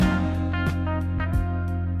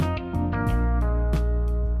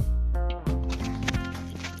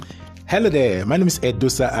Hello there, my name is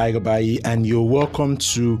Edosa Agabayi and you're welcome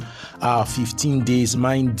to our 15 days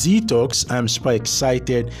mind detox. I'm super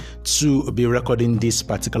excited to be recording this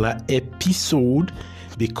particular episode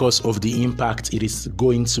because of the impact it is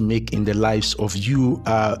going to make in the lives of you,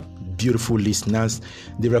 beautiful listeners.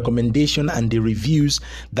 The recommendation and the reviews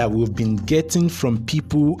that we've been getting from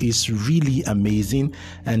people is really amazing,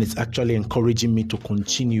 and it's actually encouraging me to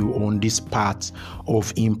continue on this path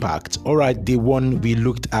of impact. All right, day one, we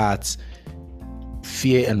looked at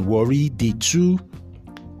fear and worry. Day two,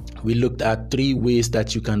 we looked at 3 ways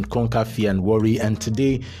that you can conquer fear and worry. And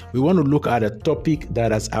today we want to look at a topic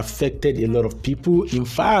that has affected a lot of people. In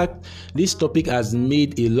fact, this topic has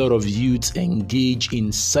made a lot of youths engage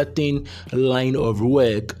in certain line of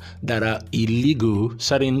work that are illegal,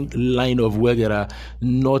 certain line of work that are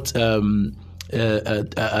not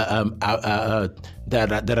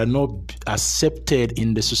that are not accepted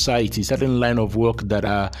in the society, certain line of work that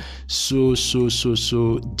are so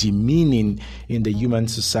demeaning in the human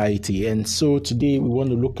society. And so today we want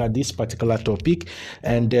to look at this particular topic,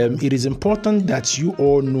 and it is important that you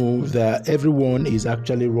all know that everyone is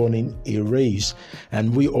actually running a race,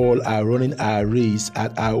 and we all are running our race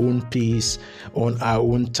at our own pace, on our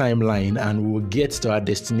own timeline, and we will get to our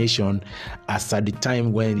destination as at the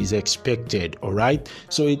time when it is expected. All right,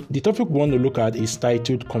 so the topic we want to look at is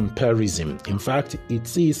titled comparison. In fact, it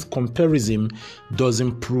says comparison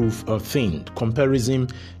doesn't prove a thing. Comparison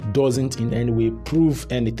doesn't in any way prove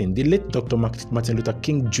anything. The late Dr. Martin Luther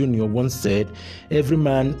King Jr. once said, "Every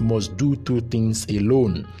man must do 2 things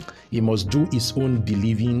alone. He must do his own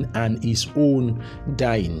believing and his own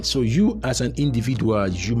dying." So you as an individual,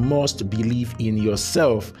 you must believe in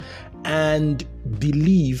yourself and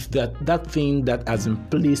believe that that thing that has been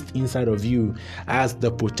placed inside of you has the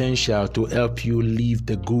potential to help you live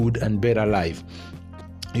the good and better life.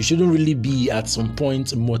 You shouldn't really be at some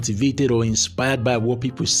point motivated or inspired by what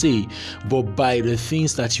people say, but by the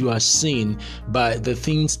things that you are saying, by the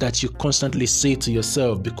things that you constantly say to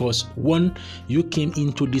yourself. Because one, you came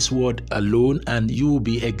into this world alone, and you will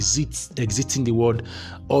be exiting the world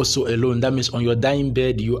also alone. That means on your dying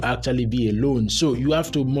bed, you actually be alone. So you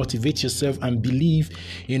have to motivate yourself and believe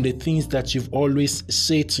in the things that you've always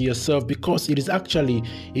said to yourself, because it is actually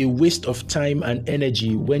a waste of time and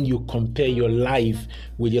energy when you compare your life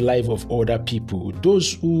with the life of other people.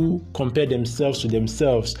 Those who compare themselves to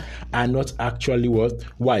themselves are not actually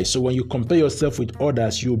wise. So when you compare yourself with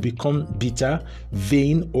others, you become bitter,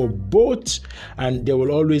 vain, or both, and there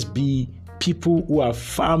will always be people who are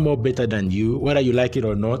far more better than you, whether you like it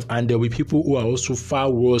or not, and there will be people who are also far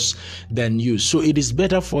worse than you. So it is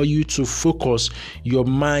better for you to focus your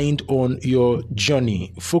mind on your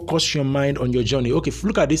journey. Focus your mind on your journey. Okay,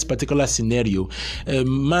 look at this particular scenario. A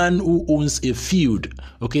man who owns a field,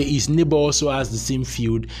 okay, his neighbor also has the same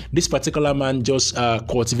field. This particular man just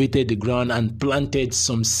cultivated the ground and planted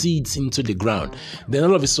some seeds into the ground. Then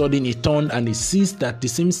all of a sudden he turned and he sees that the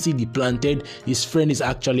same seed he planted, his friend is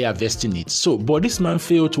actually harvesting it. So, but this man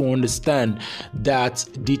failed to understand that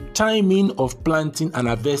the timing of planting and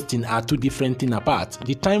harvesting are 2 different things apart.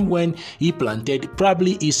 The time when he planted,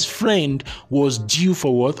 probably his friend was due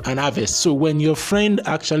for an harvest. So when your friend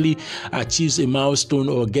actually achieves a milestone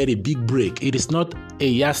or get a big break, it is not a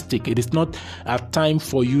yardstick. It is not a time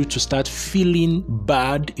for you to start feeling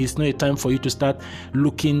bad. It's not a time for you to start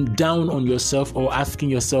looking down on yourself or asking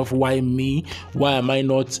yourself, why me? Why am I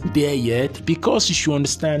not there yet? Because you should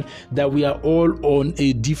understand that we are all on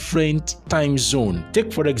a different time zone.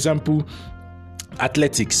 Take, for example,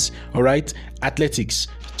 athletics. All right, athletics.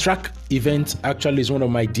 Track event actually is one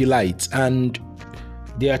of my delights, and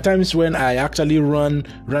there are times when I actually run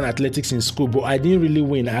athletics in school, but I didn't really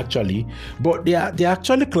win actually. But they're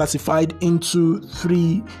actually classified into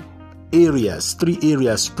 3 areas: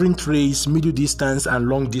 sprint race, middle distance, and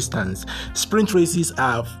long distance. Sprint races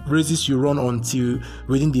are races you run until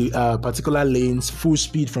within the particular lanes, full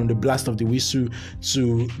speed from the blast of the whistle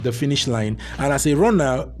to the finish line. And as a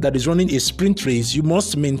runner that is running a sprint race, you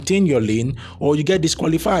must maintain your lane or you get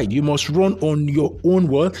disqualified. You must run on your own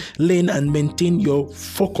lane and maintain your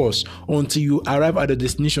focus until you arrive at the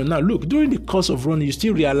destination. Now look, during the course of running, you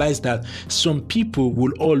still realize that some people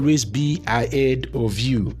will always be ahead of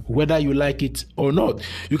you, whether you like it or not.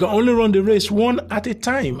 You can only run the race one at a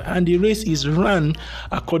time, and the race is run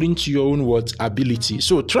according to your own ability.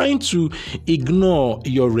 So trying to ignore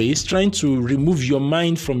your race, trying to remove your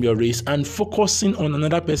mind from your race and focusing on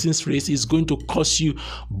another person's race is going to cause you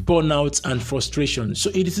burnout and frustration. So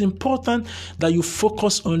it is important that you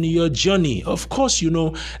focus on your journey. Of course, you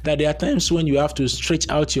know that there are times when you have to stretch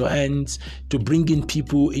out your hands to bring in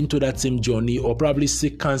people into that same journey, or probably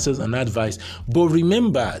seek counsel and advice. But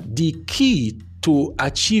remember, the key to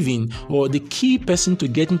achieving, or the key person to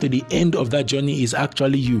getting to the end of that journey, is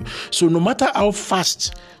actually you. So no matter how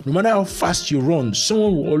fast you run,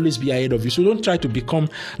 someone will always be ahead of you. So don't try to become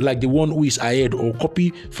like the one who is ahead, or copy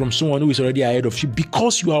from someone who is already ahead of you,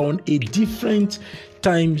 because you are on a different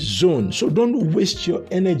time zone. So don't waste your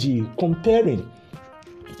energy comparing.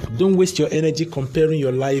 Don't waste your energy comparing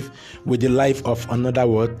your life with the life of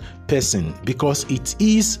another person, because it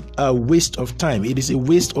is a waste of time. It is a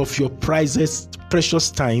waste of your precious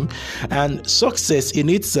time. And success in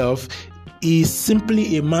itself is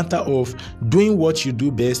simply a matter of doing what you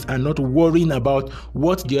do best and not worrying about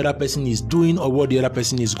what the other person is doing or what the other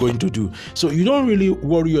person is going to do. So you don't really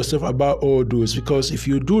worry yourself about all those, because if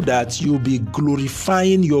you do that, you'll be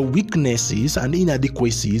glorifying your weaknesses and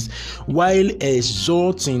inadequacies while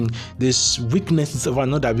exalting these weaknesses of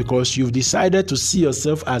another, because you've decided to see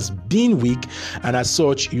yourself as being weak, and as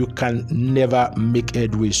such you can never make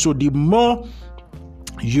headway. So the more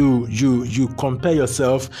you compare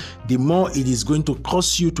yourself, the more it is going to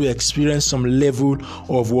cause you to experience some level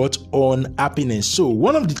of unhappiness. So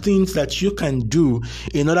one of the things that you can do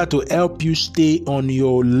in order to help you stay on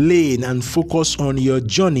your lane and focus on your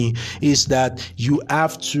journey is that you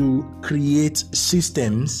have to create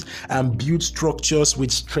systems and build structures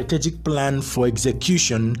with strategic plan for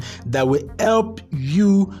execution that will help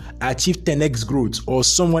you achieve 10x growth, or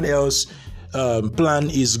someone else plan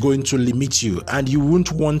is going to limit you, and you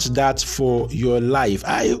won't want that for your life.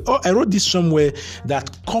 I wrote this somewhere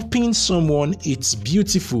that copying someone, it's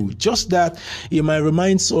beautiful, just that it might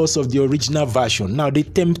remind us of the original version. Now, the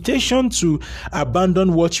temptation to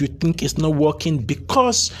abandon what you think is not working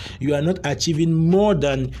because you are not achieving more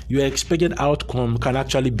than your expected outcome can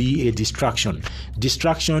actually be a distraction.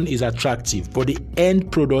 Distraction is attractive, but the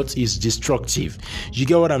end product is destructive. You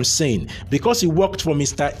get what I'm saying? Because it worked for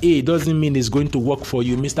Mr. A doesn't mean is going to work for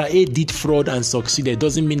you. Mr. A did fraud and succeeded.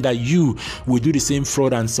 Doesn't mean that you will do the same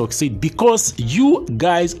fraud and succeed, because you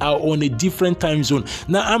guys are on a different time zone.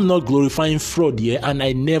 Now, I'm not glorifying fraud here, and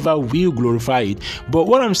I never will glorify it. But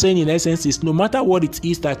what I'm saying in essence is, no matter what it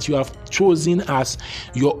is that you have chosen as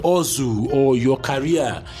your hustle or your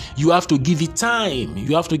career, you have to give it time.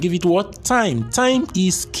 You have to give it what? Time. Time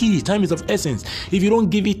is key. Time is of essence. If you don't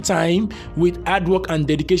give it time with hard work and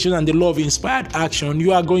dedication and the law of inspired action,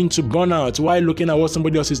 you are going to burn out while looking at what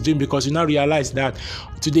somebody else is doing, because you now realize that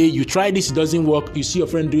today you try this, it doesn't work. You see your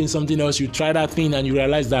friend doing something else, you try that thing, and you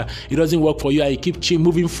realize that it doesn't work for you, and you keep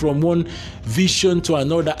moving from one vision to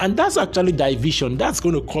another, and that's actually division. That's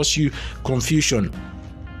going to cause you confusion.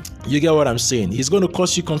 You get what I'm saying? It's going to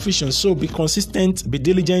cause you confusion. So be consistent, be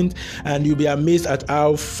diligent, and you'll be amazed at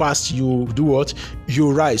how fast you do what?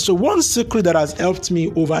 You rise. So one secret that has helped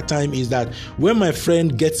me over time is that when my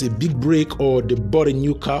friend gets a big break, or they bought a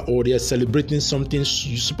new car, or they're celebrating something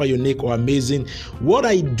super unique or amazing, what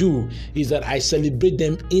I do is that I celebrate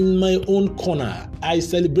them in my own corner. I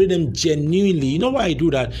celebrate them genuinely. You know why I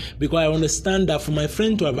do that? Because I understand that for my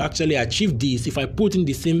friend to have actually achieved this, if I put in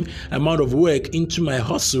the same amount of work into my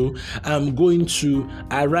hustle, I'm going to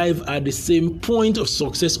arrive at the same point of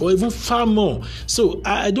success, or even far more. So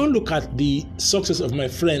I don't look at the success of my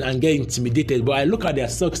friend and get intimidated, but I look at their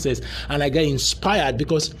success and I get inspired,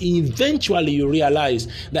 because eventually you realize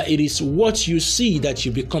that it is what you see that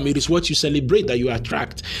you become. It is what you celebrate that you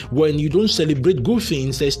attract. When you don't celebrate good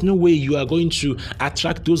things, there's no way you are going to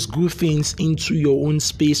attract those good things into your own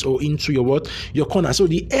space or into your your corner. So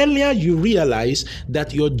the earlier you realize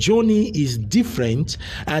that your journey is different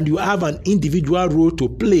and you have an individual role to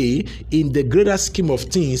play in the greater scheme of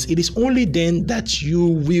things, it is only then that you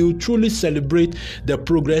will truly celebrate the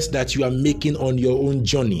progress that you are making on your own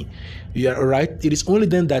journey. Yeah, all right. It is only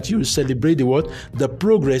then that you celebrate the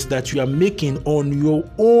progress that you are making on your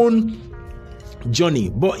own journey.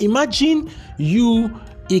 But imagine you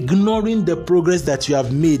ignoring the progress that you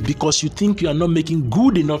have made because you think you are not making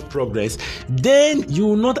good enough progress. Then you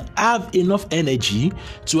will not have enough energy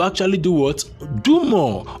to actually do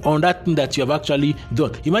more on that thing that you have actually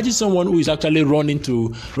done. Imagine someone who is actually running the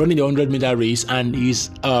 100-meter race and is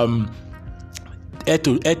head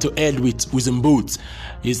to head with Usain Bolt.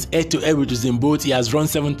 He's head to head with Usain Bolt. He has run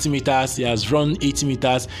 70 meters. He has run 80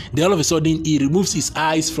 meters. Then all of a sudden, he removes his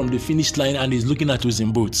eyes from the finish line and is looking at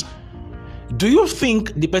Usain Bolt. Do you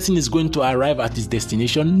think the person is going to arrive at his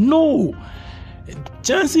destination? No.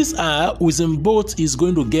 chances are Usain Bolt is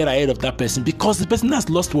going to get ahead of that person because the person has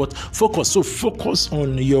lost what? Focus. So focus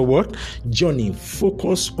on your what? Journey.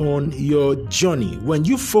 Focus on your journey. When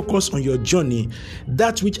you focus on your journey,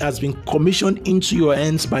 that which has been commissioned into your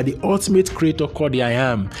hands by the ultimate creator called the I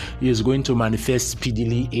Am is going to manifest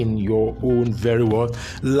speedily in your own very well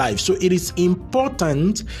life. So it is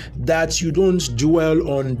important that you don't dwell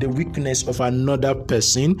on the weakness of another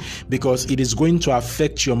person, because it is going to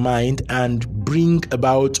affect your mind and bring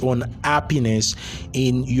about unhappiness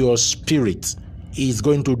in your spirit. Is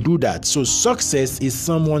going to do that. So success is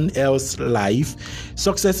someone else's life.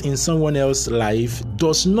 Success in someone else's life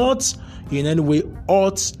does not in any way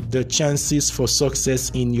halt the chances for success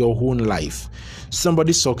in your own life.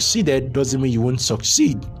 Somebody succeeded doesn't mean you won't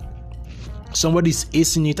succeed. Somebody is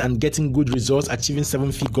acing it and getting good results, achieving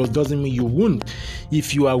 7 figures, doesn't mean you won't.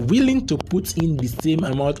 If you are willing to put in the same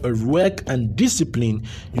amount of work and discipline,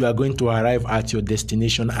 you are going to arrive at your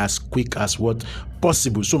destination as quick as what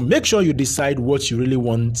possible. So make sure you decide what you really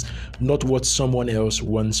want, not what someone else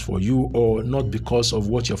wants for you, or not because of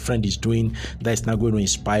what your friend is doing that is not going to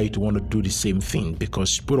inspire you to want to do the same thing,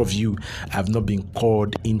 because both of you have not been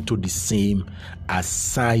called into the same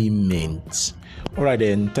assignment. All right,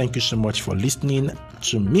 then. Thank you so much for listening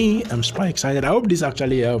to me. I'm super excited. I hope this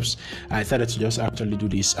actually helps. I decided to just actually do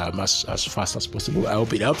this as fast as possible. I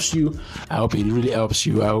hope it helps you. I hope it really helps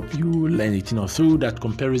you. I hope you learn it through that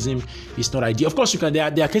comparison is not ideal. Of course, you can. There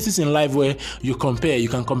are cases in life where you compare. You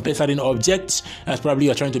can compare certain objects, as probably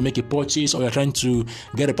you're trying to make a purchase or you're trying to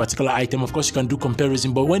get a particular item. Of course, you can do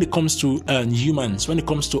comparison. But when it comes to humans, when it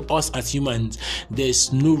comes to us as humans,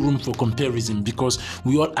 there's no room for comparison, because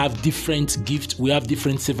we all have different gifts. We have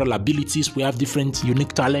different several abilities. We have different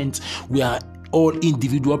unique talents. We are all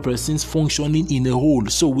individual persons functioning in a whole.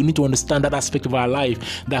 So we need to understand that aspect of our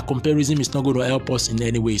life, that comparison is not going to help us in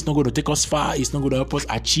any way. It's not going to take us far. It's not going to help us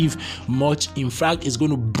achieve much. In fact, it's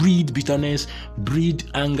going to breed bitterness, breed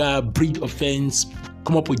anger, breed offense,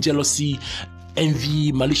 come up with jealousy,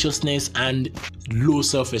 envy, maliciousness, and low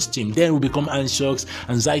self-esteem. Then we become anxious,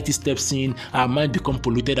 anxiety steps in, our mind become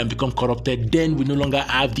polluted and become corrupted. Then we no longer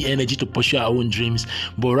have the energy to pursue our own dreams,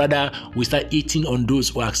 but rather we start eating on those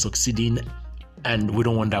who are succeeding, and we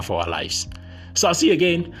don't want that for our lives. So I'll see you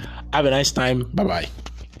again. Have a nice time. Bye-bye.